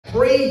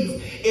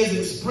Praise is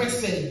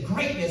expressing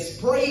greatness.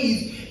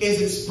 Praise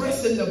is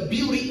expressing the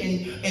beauty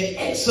and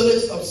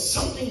excellence of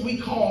something we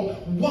call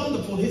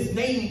wonderful. His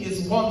name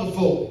is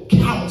Wonderful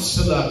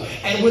Counselor.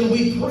 And when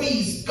we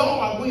praise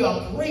God, we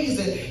are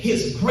praising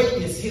his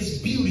greatness, his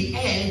beauty,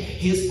 and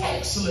his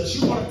excellence.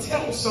 You want to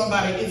tell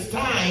somebody it's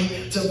time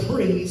to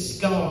praise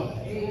God.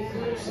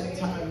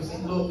 Sometimes they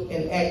look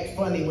and act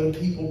funny when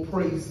people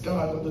praise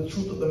God, but the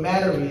truth of the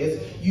matter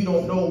is you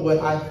don't know what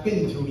I've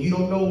been through. You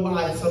don't know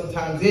why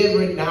sometimes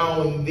every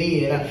now and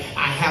then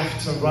I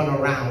have to run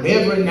around.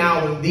 Every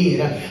now and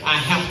then I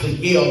have to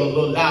yell a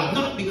little loud.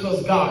 Not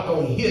because God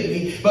don't hear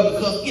me, but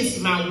because it's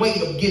my way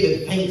of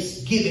giving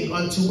thanksgiving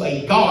unto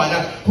a God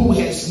who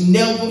has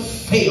never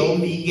failed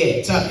me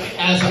yet.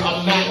 As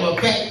a matter of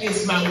fact,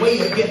 it's my way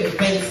of giving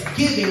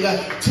thanksgiving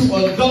to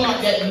a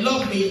God that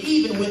loved me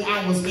even when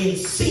I was in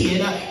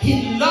sin.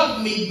 He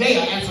loved me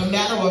there. As a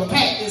matter of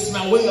fact, it's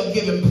my way of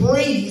giving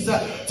praise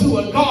to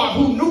a God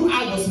who knew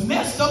I was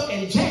messed up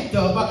and jacked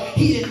up.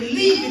 He didn't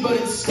leave me, but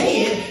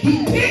instead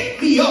he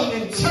picked me up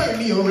and turned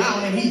me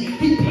around, and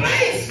he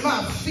placed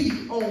my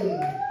feet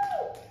on.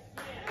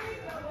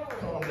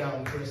 Calm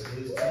down,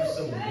 Presley. It's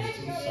too soon. It's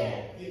too soon.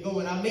 You know,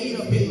 and I made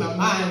up in my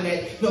mind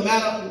that no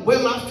matter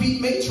where my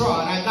feet may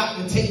trod, I got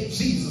to take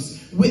Jesus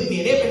with me.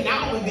 And every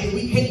now and then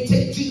we can't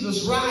take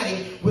Jesus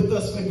riding with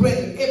us, my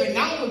brethren. Every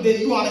now and then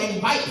you ought to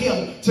invite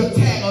him to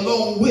tag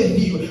along with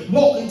you.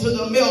 Walking to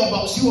the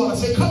mailbox, you ought to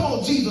say, come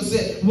on, Jesus,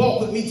 said, walk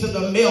with me to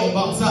the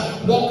mailbox.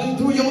 Walking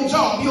through your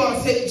job, you ought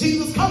to say,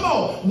 Jesus, come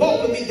on,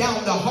 walk with me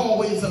down the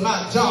hallways of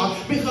my job,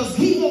 because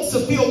he wants to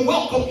feel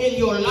welcome in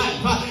your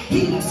life.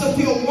 He wants to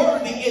feel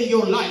worthy in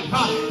your life.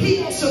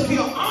 He wants to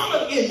feel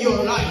honored in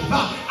your life.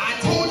 I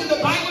told you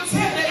the Bible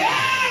said that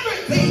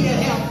everything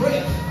that have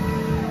breath.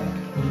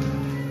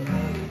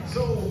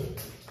 So,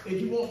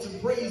 if you want to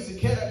praise to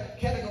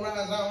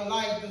categorize our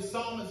life, the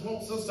psalmist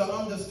wants us to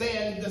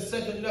understand the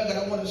second nugget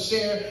I want to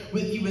share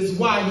with you is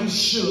why you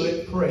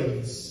should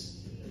praise.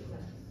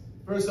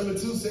 Verse number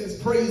 2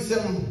 says, praise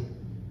him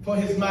for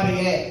his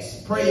mighty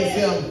acts. Praise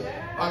him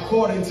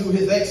according to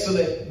his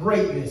excellent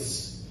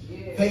greatness.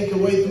 Think your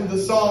way through the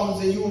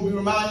Psalms and you will be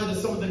reminded of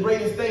some of the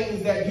greatest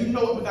things that you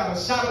know without a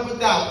shadow of a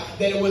doubt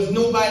that it was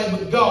nobody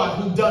but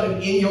God who done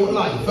it in your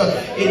life.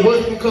 It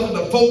wasn't because of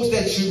the folks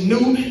that you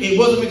knew. It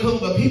wasn't because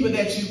of the people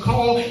that you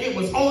called. It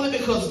was only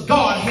because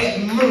God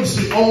had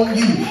mercy on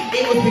you.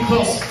 It was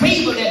because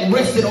favor that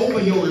rested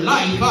over your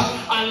life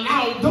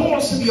allowed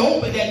doors to be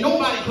open that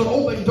nobody could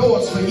open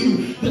doors for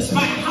you.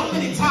 Despite how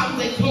many times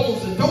they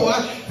closed the door,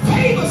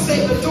 favor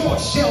said the door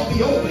shall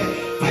be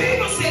open.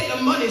 Favor said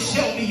the money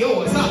shall be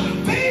yours.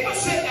 Favor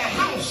said the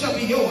house shall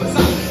be yours.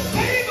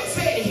 Favor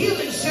said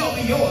healing shall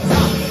be yours.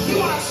 You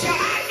want to shout,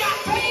 I got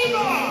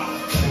favor.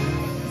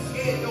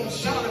 Scared don't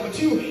shout it, but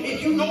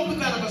if you know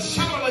without a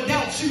shadow of a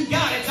doubt you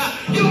got it,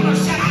 you want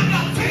to shout, I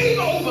got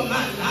favor over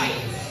my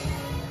life.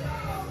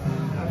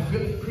 I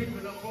feel it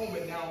creeping up on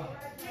me now.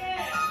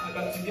 I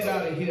got to get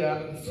out of here.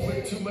 I've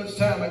spent too much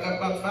time. I got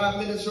about 5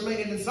 minutes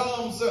remaining in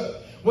Psalms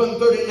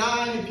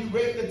 139. If you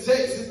read the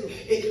text,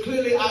 it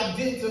clearly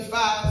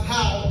identifies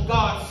how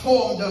God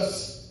formed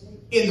us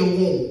in the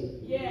womb.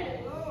 Yeah.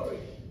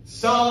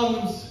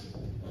 Psalms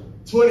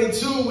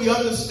 22, we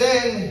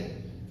understand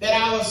that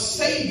our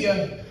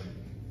Savior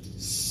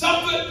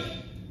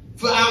suffered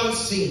for our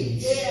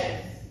sins.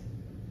 Yes.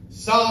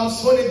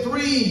 Psalms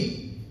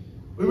 23,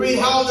 we read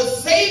how the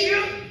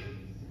Savior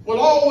will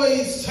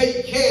always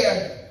take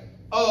care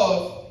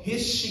of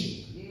his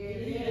sheep.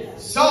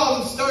 Yes.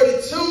 Psalms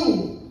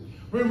 32,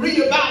 we read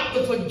about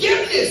the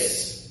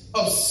forgiveness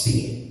of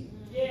sin.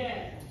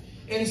 Yeah.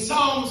 In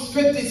Psalms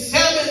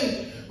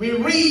 57, we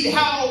read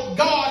how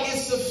God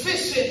is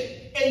sufficient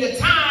in the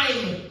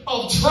time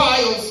of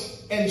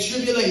trials and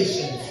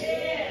tribulations.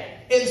 Yeah.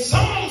 In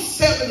Psalm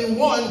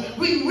 71,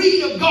 we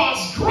read of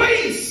God's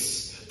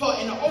grace for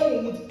an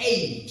old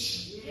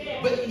age.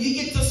 Yeah. But you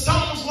get to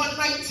Psalms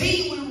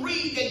 119, we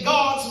read that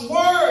God's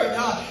word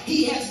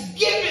he has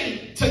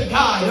given to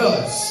guide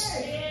us.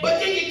 Yeah. But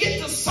then you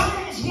get to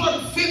Psalms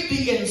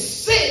 150 and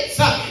 6,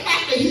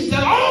 after he's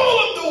done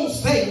all of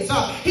those things,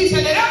 he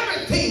said that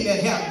everything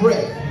that hath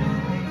breath,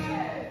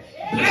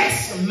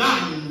 bless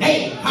my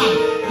name.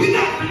 You're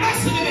not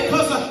blessing me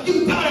because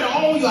you dotted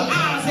all your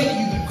I's and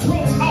you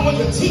crossed all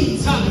your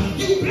T's.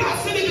 You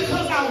blessing me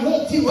because I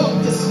woke you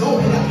up this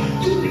morning.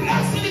 You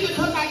blessing me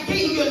because I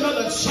gave you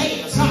another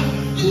chance.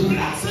 You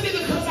blessing me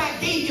because I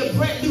gave you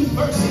brand new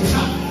mercies.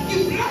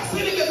 You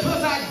blessing me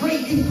because I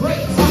gave you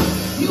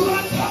grace. You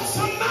want to tell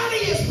somebody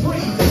it's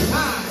praise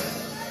time.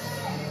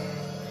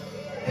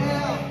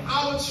 Yeah,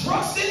 I will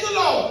trust in the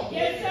Lord.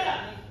 Yes, sir.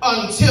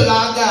 Until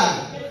I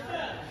die.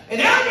 And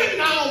every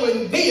now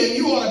and then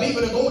you ought to be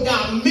able to go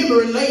down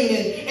memory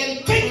lane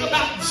and think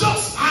about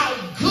just how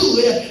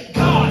good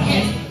God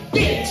has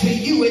been to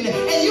you. And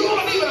you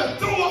ought to be able to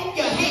throw up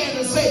your hands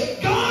and say,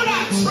 God,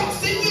 I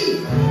trust in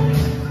you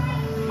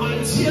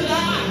until I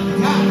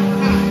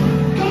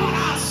die. God,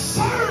 I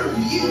serve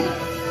you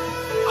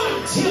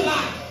until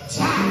I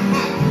die.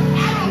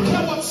 I don't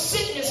care what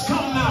sickness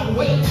come my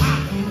way.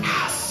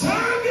 I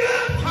serve you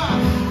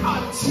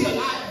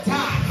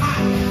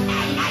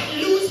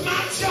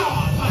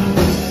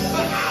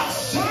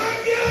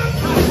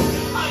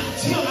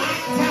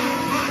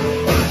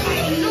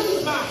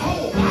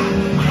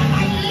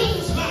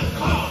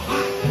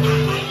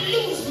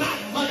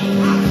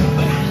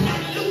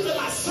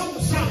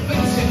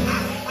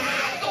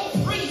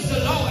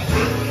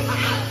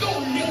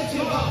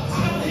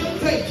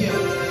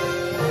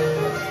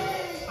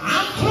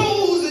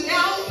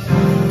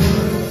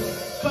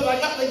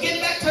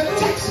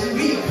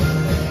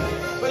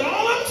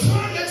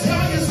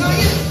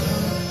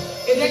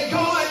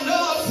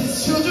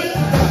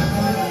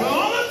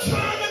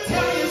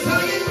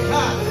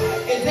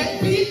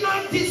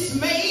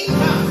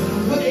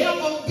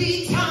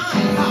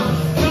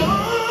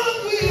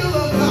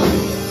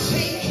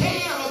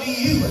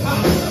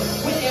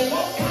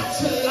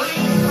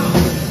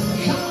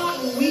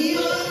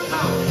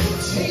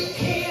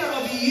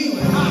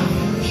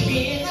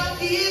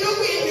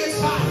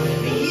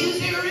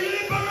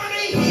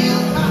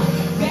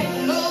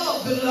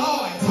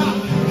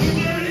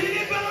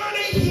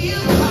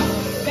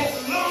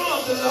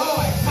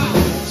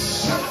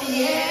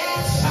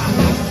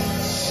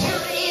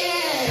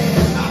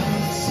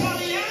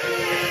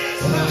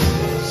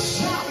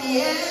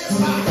yes,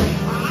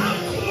 I'm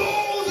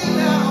closing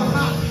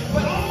now.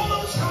 But all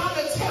I'm trying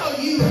to tell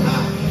you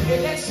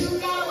is that you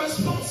got a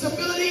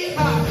responsibility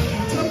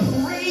to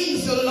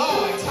praise the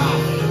Lord.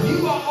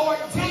 You are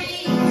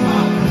ordained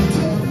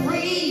to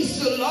praise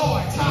the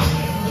Lord.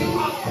 You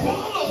are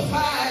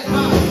qualified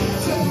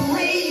to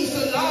praise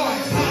the Lord.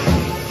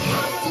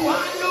 How do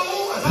I know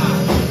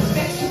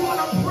that you want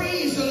to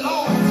praise the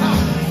Lord?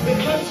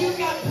 Because you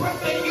got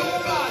breath in your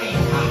body.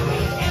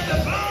 And the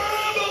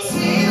Bible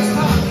says,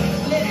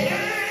 let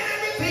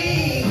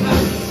everything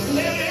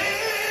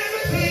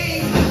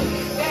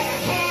that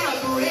have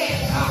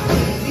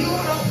breath, you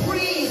want to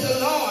praise the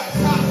Lord.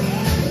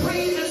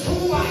 Praise is who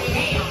I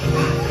am.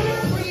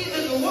 Praise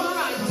is what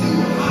I do.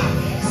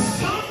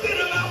 Something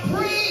about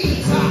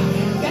praise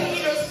that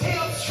either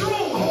tells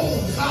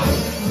strongholds.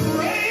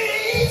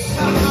 Praise,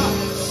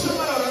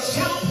 someone ought to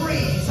shout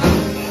praise.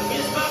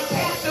 It's my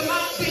path to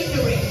my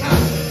victory.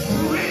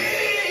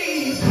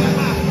 Praise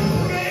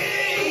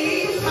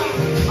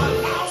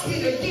allows me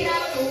to get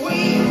out of the way